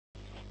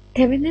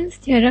Thevenin's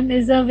theorem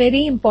is a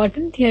very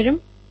important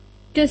theorem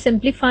to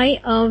simplify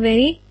a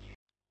very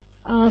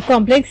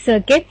complex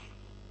circuit.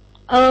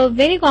 A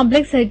very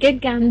complex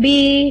circuit can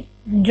be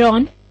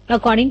drawn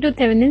according to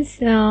Thevenin's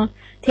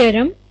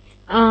theorem.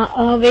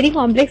 A very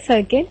complex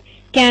circuit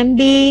can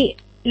be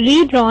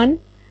redrawn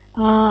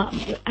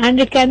and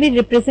it can be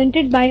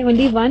represented by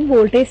only one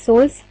voltage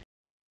source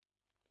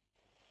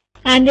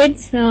and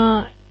its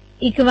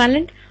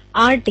equivalent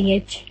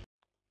RTH,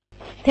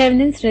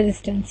 Thevenin's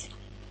resistance,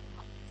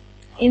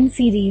 in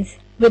series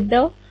with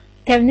the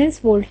Thevenin's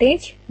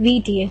voltage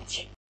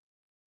VTH.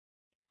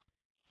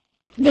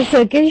 The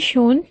circuit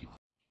shown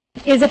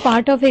is a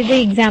part of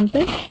the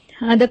example.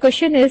 The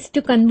question is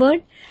to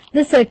convert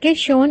the circuit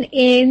shown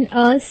in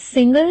a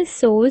single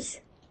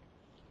source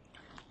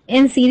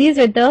in series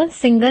with a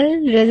single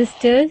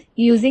resistor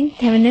using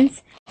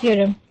Thevenin's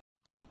theorem.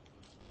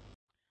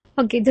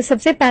 तो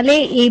सबसे पहले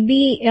A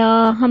B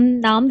हम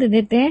नाम दे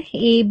देते हैं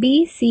A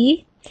B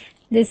C,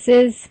 this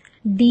is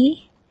D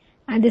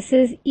and this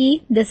is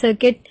E. The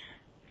circuit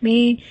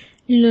में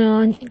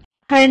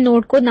हर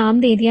node को नाम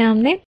दे दिया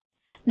हमने.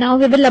 Now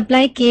we will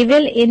apply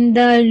KVL in the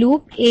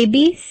loop A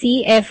B C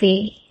F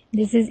A.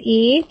 This is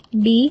A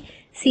B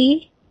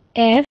C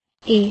F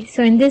A.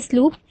 So in this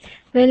loop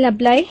we will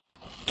apply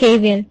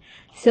KVL.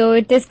 So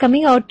it is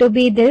coming out to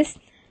be this.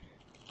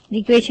 The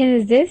equation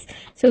is this.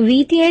 So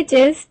VTH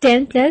is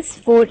 10 plus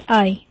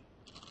 4I.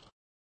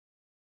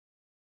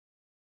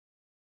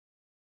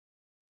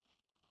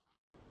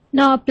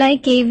 Now apply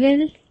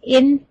KVL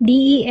in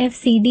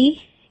DEFCD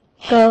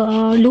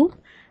loop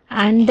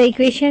and the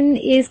equation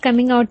is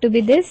coming out to be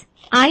this.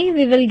 I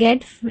we will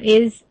get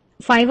is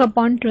 5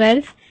 upon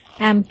 12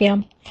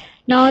 ampere.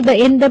 Now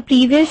in the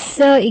previous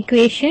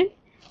equation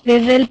we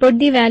will put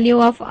the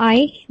value of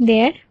I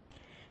there.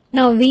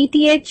 Now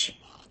VTH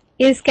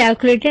is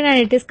calculated and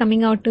it is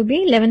coming out to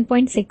be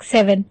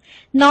 11.67.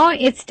 Now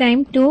it's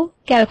time to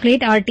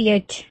calculate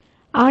RTH.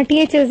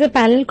 RTH is a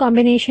parallel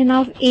combination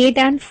of 8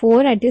 and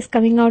 4. It is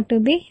coming out to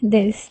be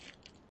this.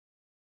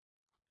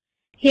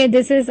 Here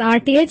this is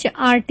RTH.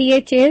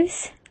 RTH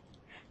is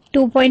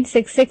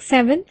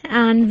 2.667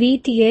 and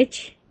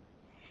VTH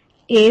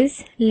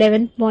is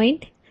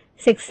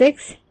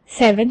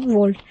 11.667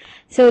 volt.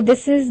 So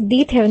this is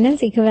the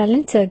Thevenin's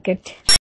equivalent circuit.